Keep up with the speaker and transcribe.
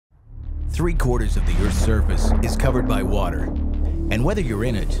3/4 of the Earth's surface is covered by water. And whether you're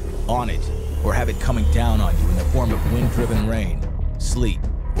in it, on it, or have it coming down on you in the form of wind-driven rain, sleet,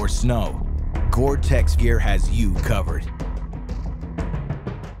 or snow, Gore-Tex gear has you covered.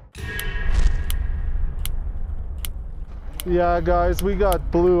 Yeah guys, we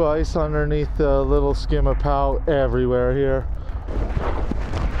got blue ice underneath the little skim of pow everywhere here.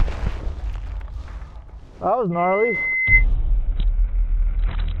 That was gnarly.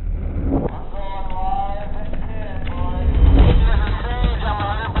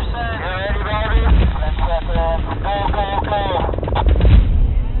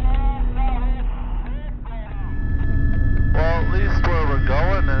 Well, at least where we're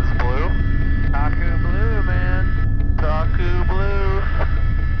going is blue. Taku blue, man. Taku blue.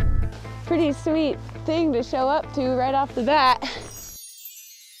 Pretty sweet thing to show up to right off the bat.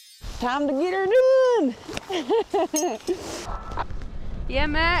 Time to get her done. Yeah,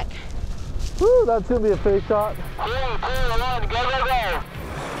 Mac. Woo, that's gonna be a face shot. 3, 2, 1, go, go, go.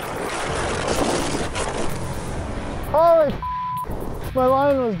 Holy my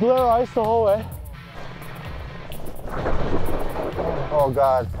line was blue ice the whole way. Oh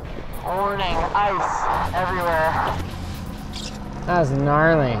God. Warning, ice everywhere. That was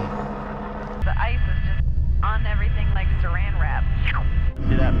gnarly. The ice is just on everything like saran wrap.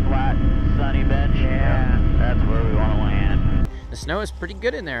 See that flat, sunny bench? Yeah. That's where we want to land. The snow is pretty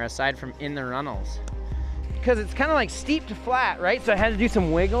good in there aside from in the runnels. Because it's kind of like steep to flat, right? So I had to do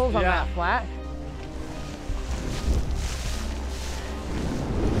some wiggles on that flat.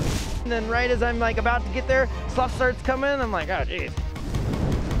 And then right as I'm like about to get there, stuff starts coming, I'm like, oh geez.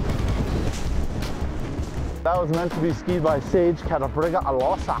 That was meant to be skied by Sage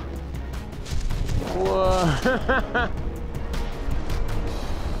Cattabriga-Alosa. Whoa.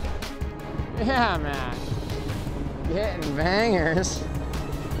 Yeah, man. Getting bangers.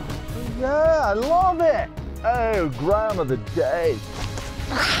 Yeah, I love it. Oh, gram of the day.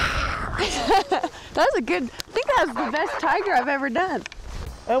 That was a good, I think that was the best tiger I've ever done.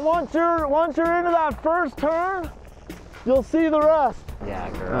 And once you're into that first turn, you'll see the rest. Yeah,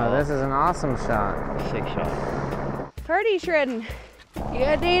 girl. Oh, this is an awesome shot. Sick shot. Party shredding.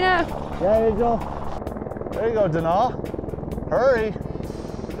 Yeah, Dana. Yeah, there you go. There you go, Denal. Hurry.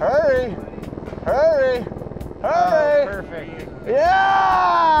 Hurry. Hurry. Hurry. Perfect.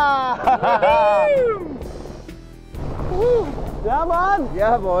 Yeah! Woo! Yeah, man.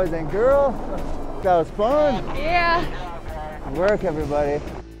 Yeah, boys and girls. That was fun. Yeah. Good work, everybody.